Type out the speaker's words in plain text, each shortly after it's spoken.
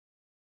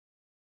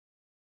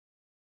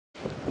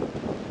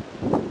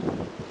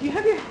Do you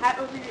have your hat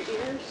over your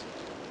ears?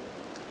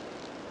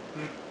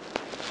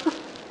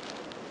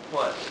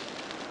 What?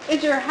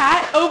 Is your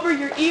hat over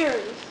your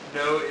ears?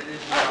 No, it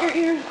is not. Aren't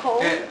your ears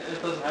cold?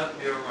 It doesn't have to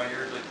be over my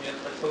ears.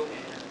 I still can't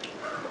hear.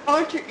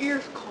 Aren't your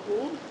ears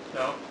cold?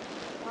 No.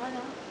 Why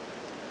not?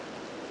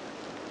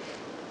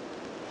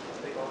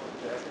 Let's take off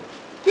the jacket.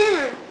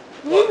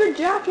 Dude, leave your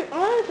jacket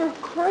on for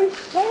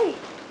Christ's sake.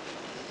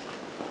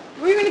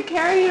 Were you going to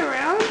carry it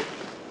around?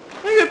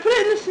 No, you're going to put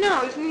it in the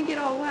snow. It's going to get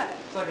all wet.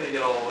 It's not going to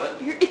get all wet.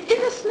 It's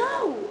in the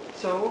snow.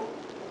 So?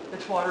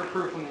 It's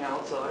waterproof on the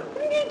outside.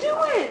 What are you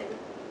doing?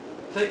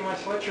 Take my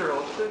sweatshirt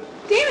off, too.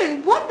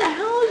 Damon, what the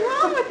hell is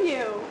wrong with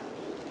you?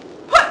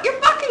 Put your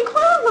fucking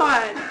clothes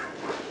on.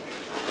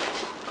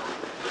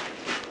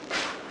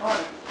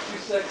 I'm too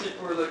sexy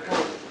for the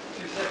cold.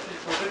 Too sexy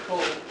for the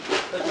cold.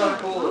 That's not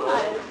cold at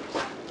all.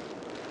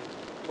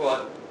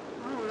 What?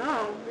 I don't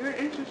know. You're an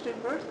interesting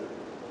person.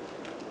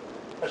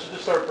 I should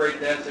just start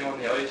breakdancing on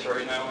the ice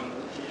right now in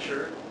the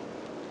t-shirt.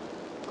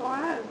 Go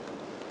ahead.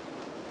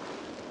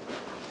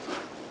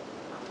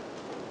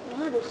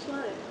 I'm a little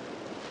sweaty.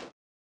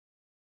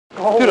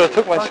 Dude, I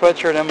took my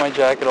sweatshirt and my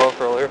jacket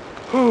off earlier.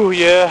 Ooh,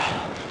 yeah.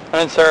 And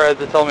then Sarah had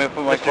to tell me to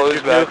put my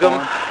clothes back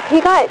on. He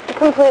got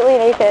completely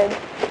naked.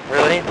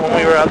 Really? When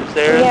we were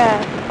upstairs?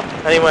 Yeah.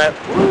 And he went,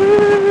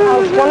 woo! I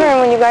was wondering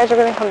when you guys were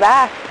going to come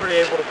back. Pretty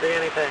able to see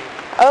anything.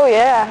 Oh,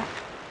 yeah.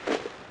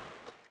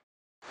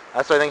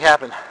 That's what I think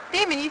happened.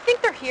 Damon, you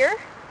think they're here?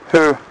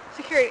 Who?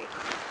 Security.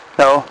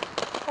 No.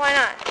 Why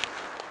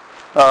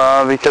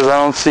not? Because I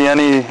don't see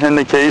any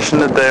indication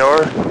that they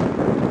are.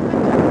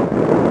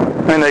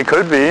 I mean, they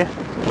could be.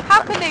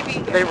 How could they be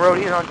here? They rode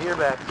in on deer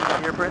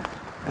prints.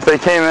 If they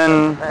came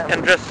in...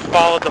 And just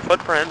followed the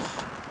footprints.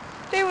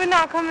 They would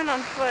not come in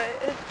on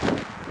foot.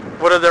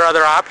 What are their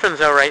other options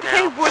though right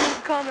They now?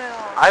 wouldn't come at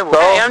all. I would.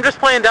 Hey, I'm just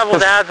playing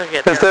devil's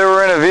advocate If they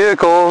were in a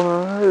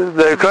vehicle,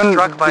 they couldn't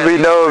be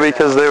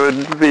because they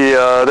would be,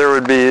 there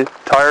would be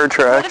tire What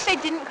tracks. if they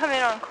didn't come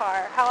in on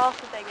car? How else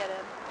would they get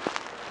in?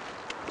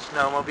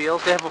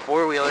 Snowmobiles, they have a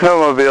four-wheeler.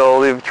 Snowmobile will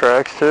leave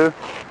tracks too.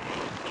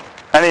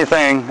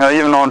 Anything,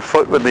 even on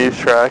foot would leave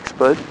tracks,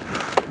 but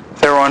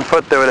if they were on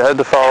foot, they would have had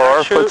to follow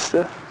our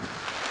footsteps.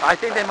 I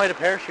think they might have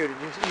parachuted.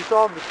 You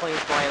saw the planes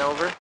flying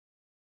over.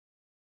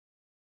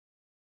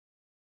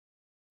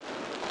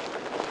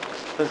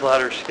 Those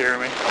ladders scare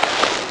me.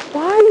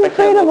 Why are you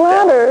afraid of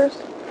ladders?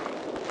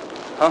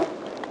 Huh?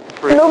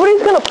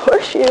 Nobody's going to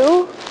push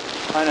you.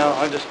 I know,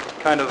 I just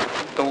kind of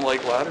don't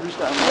like ladders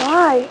that much.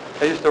 Why?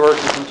 I used to work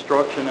in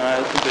construction and I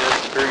had some bad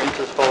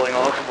experiences falling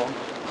off of them.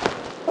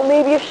 Well,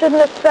 maybe you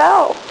shouldn't have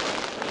fell.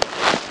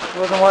 It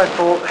wasn't my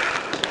fault.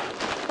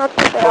 That's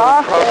what they I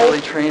offer. wasn't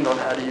properly trained on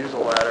how to use a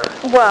ladder.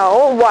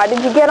 Well, why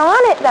did you get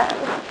on it then?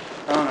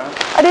 I don't know.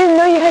 I didn't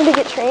know you had to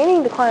get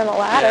training to climb a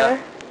ladder.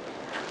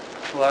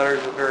 Yeah. Ladder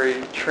is a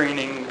very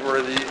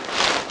training-worthy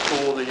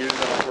tool to use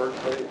in a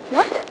workplace.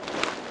 What?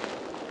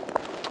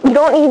 You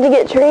don't need to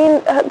get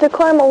trained to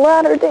climb a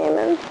ladder,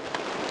 Damon.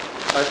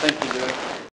 I think you do.